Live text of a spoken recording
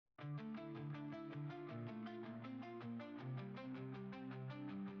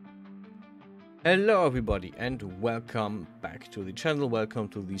Hello everybody and welcome back to the channel, welcome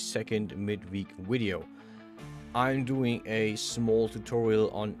to the second midweek video. I'm doing a small tutorial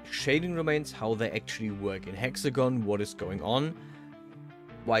on shading domains, how they actually work in Hexagon, what is going on,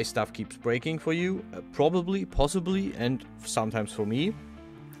 why stuff keeps breaking for you, probably, possibly, and sometimes for me.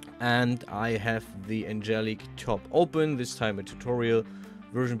 And I have the angelic top open, this time a tutorial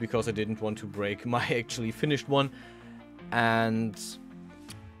version because I didn't want to break my actually finished one. And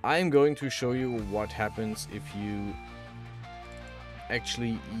I'm going to show you what happens if you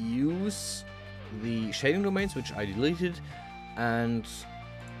actually use the shading domains, which I deleted, and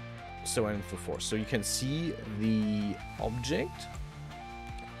so on and so forth. So you can see the object.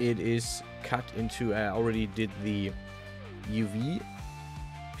 It is cut into, I already did the UV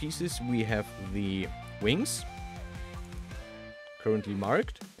pieces. We have the wings, currently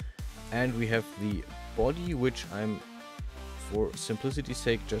marked, and we have the body, which I'm, for simplicity's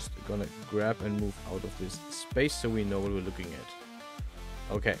sake, just gonna grab and move out of this space so we know what we're looking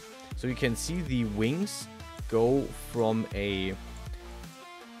at. Okay, so you can see the wings go from a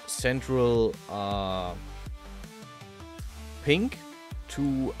central pink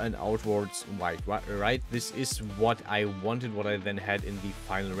to an outwards white, right? This is what I wanted, what I then had in the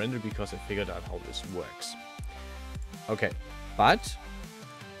final render, because I figured out how this works. Okay, but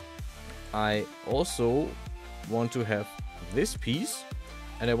I also want to have this piece,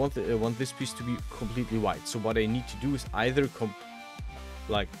 and I want this piece to be completely white. So what I need to do is either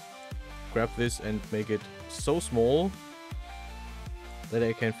grab this and make it so small that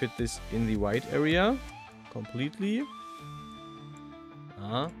I can fit this in the white area completely.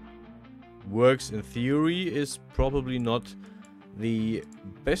 Works in theory, is probably not the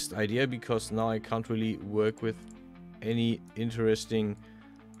best idea, because now I can't really work with any interesting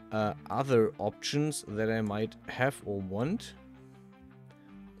other options that I might have or want.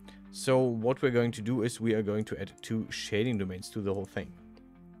 So what we're going to do is we are going to add 2 shading domains to the whole thing.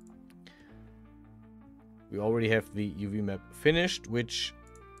 We already have the UV map finished, which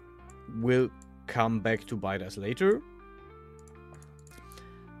will come back to bite us later.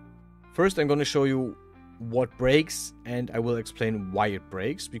 First, I'm going to show you what breaks, and I will explain why it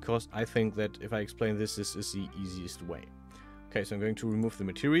breaks, because I think that if I explain this, this is the easiest way. Okay, so I'm going to remove the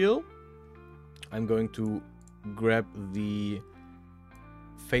material. I'm going to grab the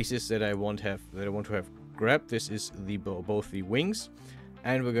faces that I want to have grabbed. This is both the wings,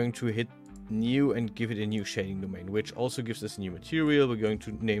 and we're going to hit new and give it a new shading domain, which also gives us a new material. We're going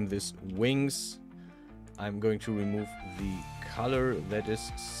to name this wings. I'm going to remove the color that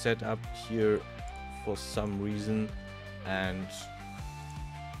is set up here for some reason, and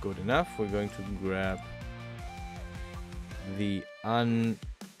good enough. We're going to grab the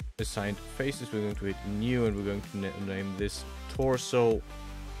unassigned faces. We're going to hit new, and we're going to name this torso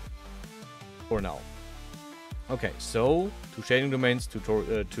for now. Okay, so 2 shading domains,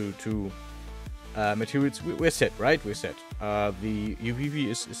 two materials. We're set, right? We're set. The UV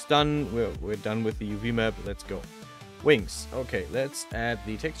is done. We're done with the UV map. Let's go. Wings. Okay, let's add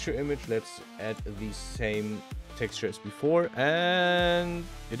the texture image. Let's add the same texture as before, and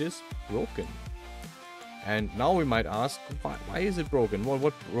it is broken. And now we might ask, why is it broken?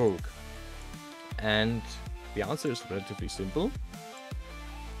 What broke? And the answer is relatively simple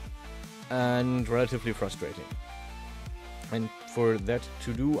and relatively frustrating. And for that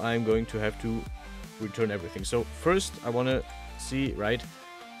to do, I'm going to have to return everything. So first, I want to see, right,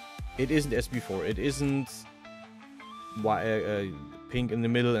 it isn't as before. It isn't pink in the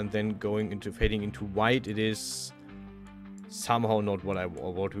middle and then going into fading into white. It is somehow not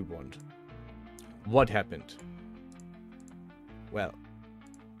what we want. What happened? Well,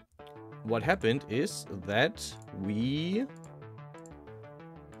 what happened is that we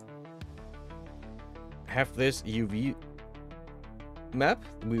have this UV map.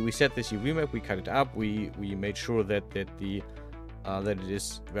 We set this UV map. We cut it up. We made sure that it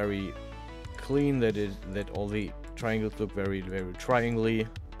is very clean. That all the triangles look very triangly.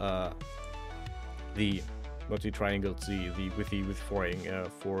 Not the triangles. With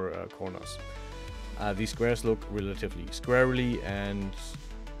four corners. These squares look relatively squarely, and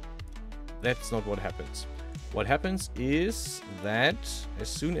that's not what happens. What happens is that as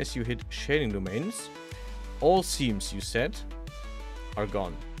soon as you hit shading domains, all seams you set are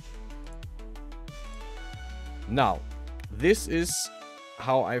gone. Now, this is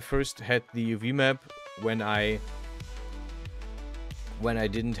how I first had the UV map when I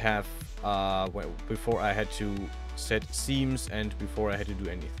didn't have before I had to set seams and before I had to do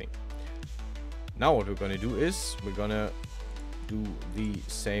anything. Now what we're going to do is we're going to do the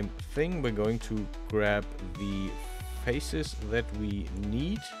same thing. We're going to grab the faces that we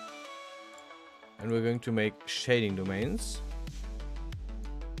need And we're going to make shading domains.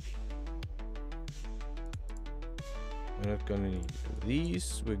 We're not going to need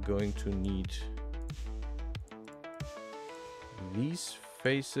these. We're going to need these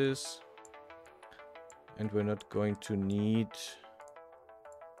faces. And we're not going to need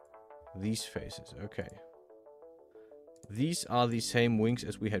these faces. Okay. These are the same wings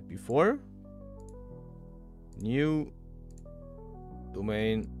as we had before. New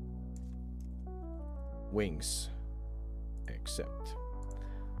domain wings. Except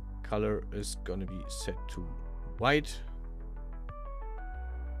color is gonna be set to white.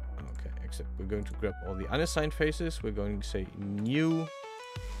 Okay, except we're going to grab all the unassigned faces. We're going to say new.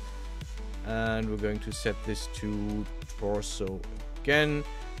 And we're going to set this to torso again.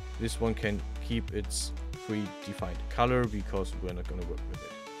 This one can keep its predefined color because we're not going to work with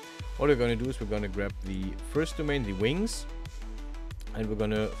it. What we're going to do is we're going to grab the first domain, the wings, and we're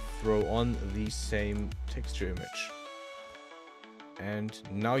going to throw on the same texture image. And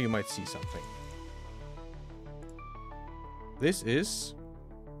now you might see something. This is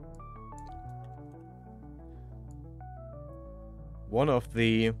one of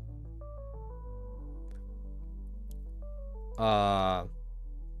the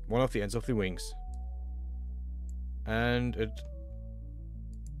ends of the wings, and it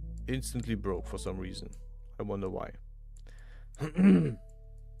instantly broke for some reason. I wonder why.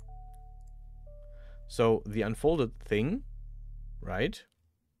 So the unfolded thing, right,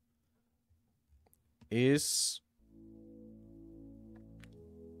 is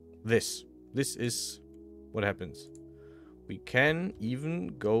this. This is what happens. We can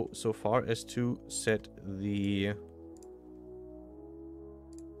even go so far as to set the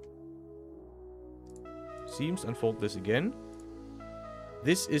seams, unfold this again.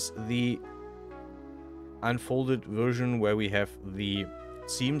 This is the unfolded version where we have the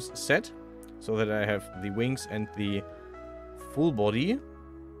seams set, so that I have the wings and the full body.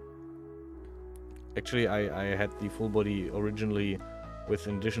 Actually, I had the full body originally with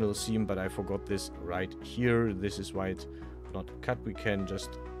an additional seam, but I forgot this right here. This is why it's not cut. We can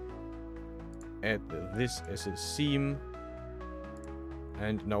just add this as a seam,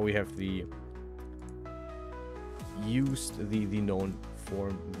 and now we have the the known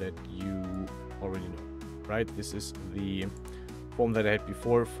form that you already know, right? This is the form that I had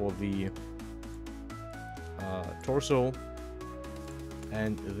before for the torso,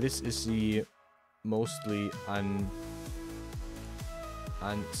 and this is the mostly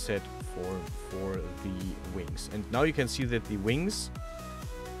unset form for the wings. And now you can see that the wings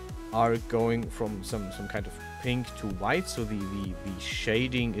are going from some kind of pink to white, so the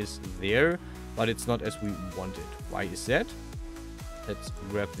shading is there, but it's not as we want it. Why is that? Let's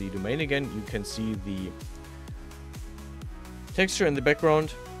grab the domain again. You can see the texture in the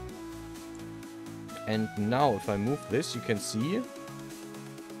background. And now if I move this, you can see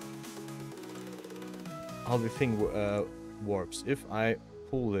how the thing warps. If I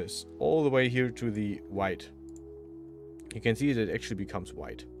pull this all the way here to the white, you can see that it actually becomes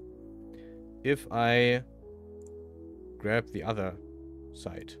white. If I grab the other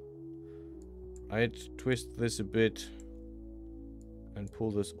side, I'd twist this a bit and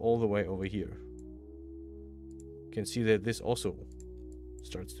pull this all the way over here. You can see that this also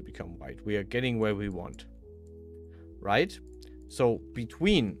starts to become white. We are getting where we want, right? So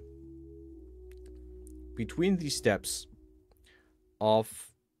between these steps of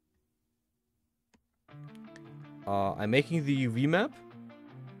I'm making the UV map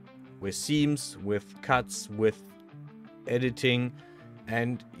with seams, with cuts, with editing,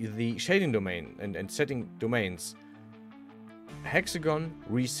 and the shading domain and setting domains, Hexagon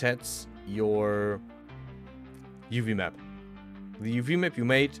resets your UV map. The UV map you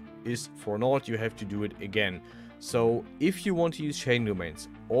made is for naught. You have to do it again. So if you want to use shading domains,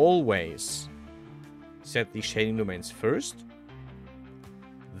 always set the shading domains first,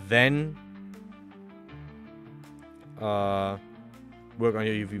 then work on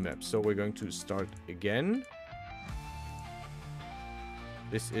your UV map. So we're going to start again.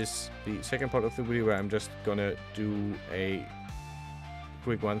 This is the second part of the video where I'm just gonna do a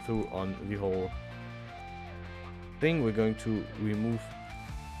quick run through on the whole thing. We're going to remove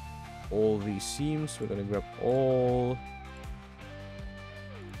all these seams. We're gonna grab all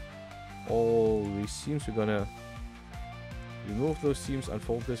these seams. We're gonna remove those seams,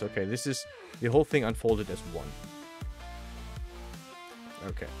 unfold this. Okay, this is the whole thing unfolded as one.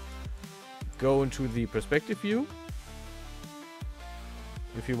 Okay. Go into the perspective view.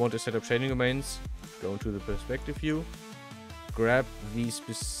 If you want to set up shading domains, go into the perspective view. Grab the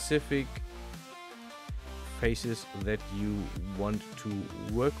specific faces that you want to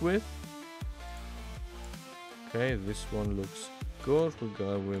work with. Okay, this one looks good.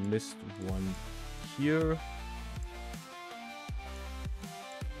 We missed one here.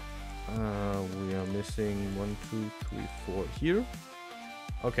 We are missing 1, 2, 3, 4 here.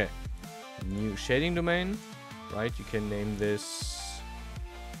 Okay, new shading domain, right? You can name this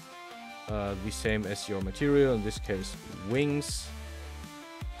the same as your material, in this case wings.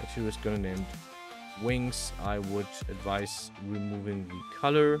 Material is gonna name wings. I would advise removing the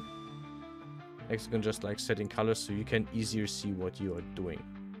color. Hexagon just like setting colors so you can easier see what you are doing.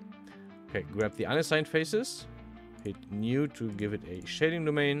 Okay, grab the unassigned faces, hit new to give it a shading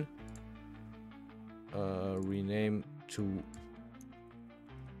domain, rename to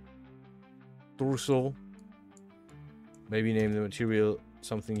torso, maybe name the material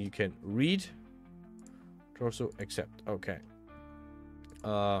something you can read. Torso, accept. Okay.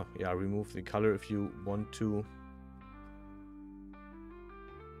 Yeah, remove the color if you want to.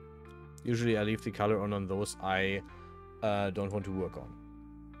 Usually I leave the color on those I don't want to work on,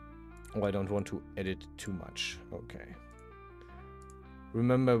 or I don't want to edit too much. Okay.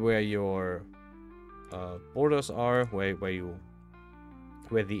 Remember where your borders are, where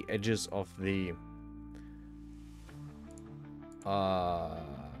the edges of the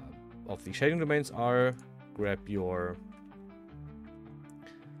shading domains are. Grab your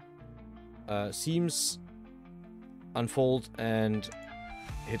seams, unfold, and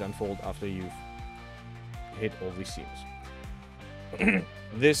hit unfold after you've hit all the seams.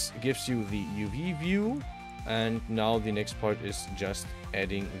 This gives you the UV view, and now the next part is just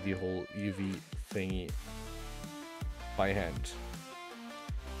adding the whole UV thingy by hand.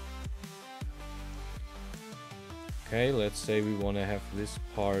 Okay, let's say we want to have this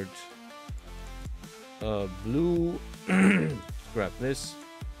part blue. Grab this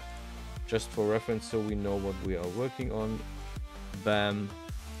just for reference so we know what we are working on. Bam,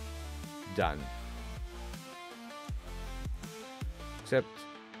 done. Except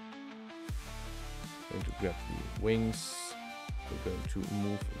I'm going to grab the wings. We're going to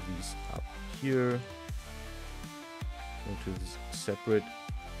move these up here into this separate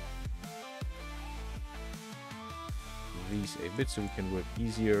these a bit so we can work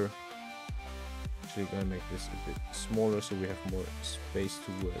easier. Actually gonna make this a bit smaller so we have more space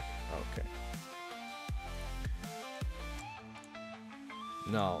to work. Okay.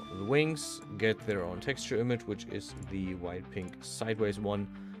 Now the wings get their own texture image, which is the white pink sideways one,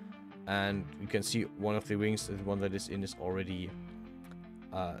 and you can see one of the wings, the one that is in, is already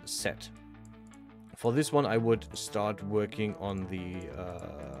set. For this one I would start working on the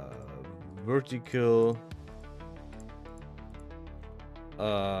vertical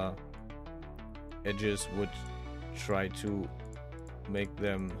edges, would try to make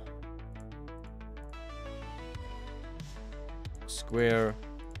them square.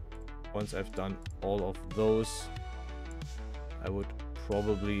 Once I've done all of those, I would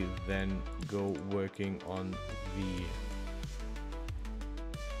probably then go working on the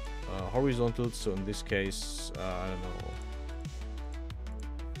horizontals. So in this case, I don't know.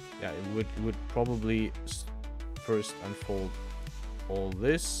 Yeah, it would probably first unfold all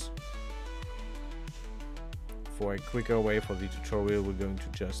this. For a quicker way for the tutorial, we're going to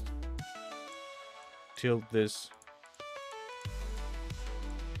just tilt this.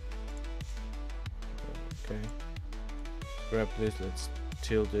 Okay. Grab this, let's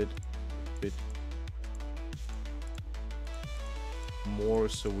tilt it a bit more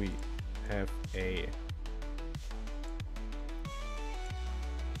so we have a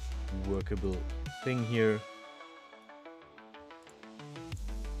workable thing here.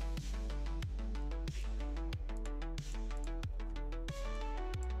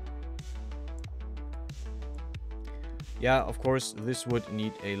 Yeah, of course, this would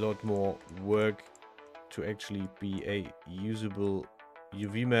need a lot more work to actually be a usable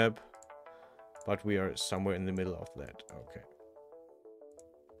UV map, but we are somewhere in the middle of that. Okay.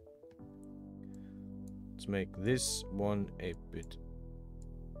 Let's make this one a bit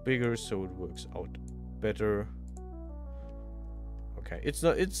bigger so it works out better. Okay,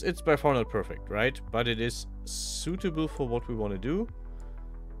 it's by far not perfect, right? But it is suitable for what we want to do.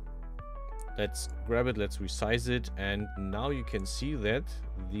 Let's grab it, let's resize it, and now you can see that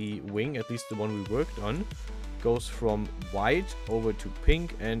the wing, at least the one we worked on, goes from white over to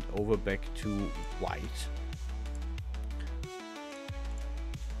pink and over back to white.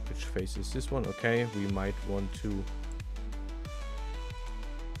 Which face is this one? Okay, we might want to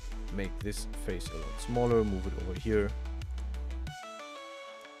make this face a lot smaller, move it over here,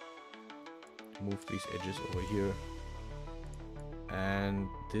 move these edges over here. And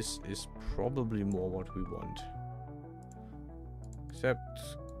this is probably more what we want.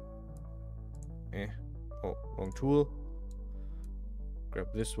 Except, Oh, wrong tool. Grab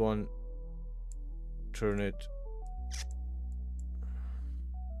this one. Turn it.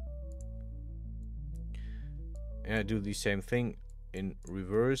 And I do the same thing in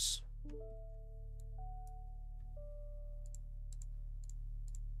reverse.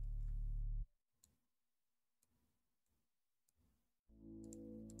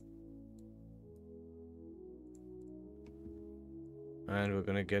 And we're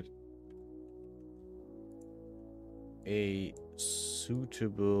gonna get a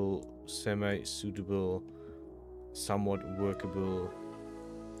suitable, semi-suitable, somewhat workable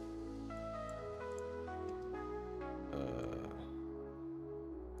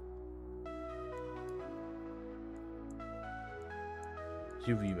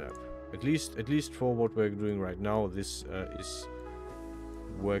UV map. At least for what we're doing right now, this is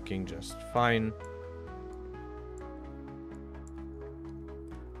working just fine.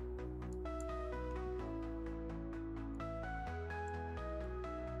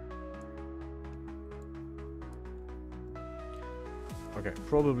 Okay,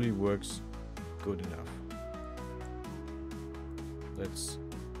 probably works good enough. Let's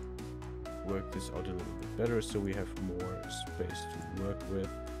work this out a little bit better so we have more space to work with.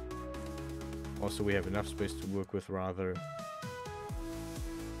 Also, we have enough space to work with, rather.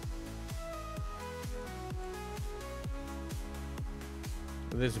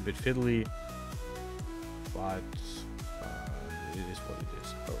 This is a bit fiddly, but it is what it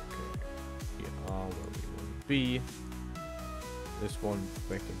is. Okay, here are where we want to be. This one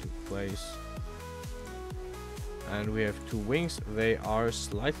back into place. And we have two wings. They are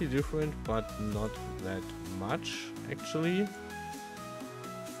slightly different, but not that much, actually.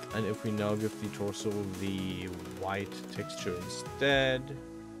 And if we now give the torso the white texture instead.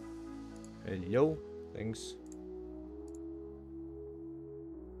 Hello, thanks.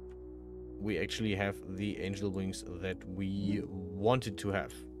 We actually have the angel wings that we wanted to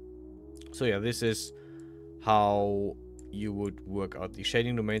have. So yeah, this is how you would work out the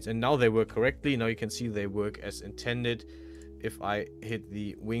shading domains, and now they work correctly. Now you can see they work as intended. If I hit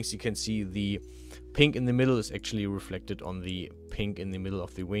the wings, you can see the pink in the middle is actually reflected on the pink in the middle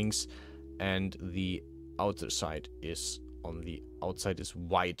of the wings, and the outer side is on the outside is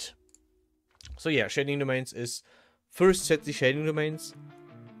white. So yeah, shading domains is first set the shading domains,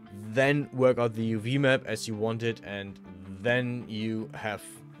 then work out the UV map as you want it, and then you have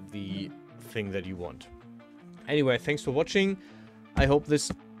the thing that you want. Anyway, thanks for watching. I hope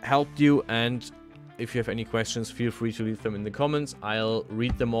this helped you, and if you have any questions, feel free to leave them in the comments. I'll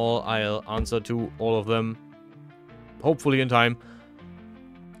read them all. I'll answer to all of them, hopefully in time.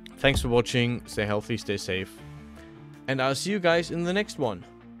 Thanks for watching. Stay healthy, stay safe, and I'll see you guys in the next one.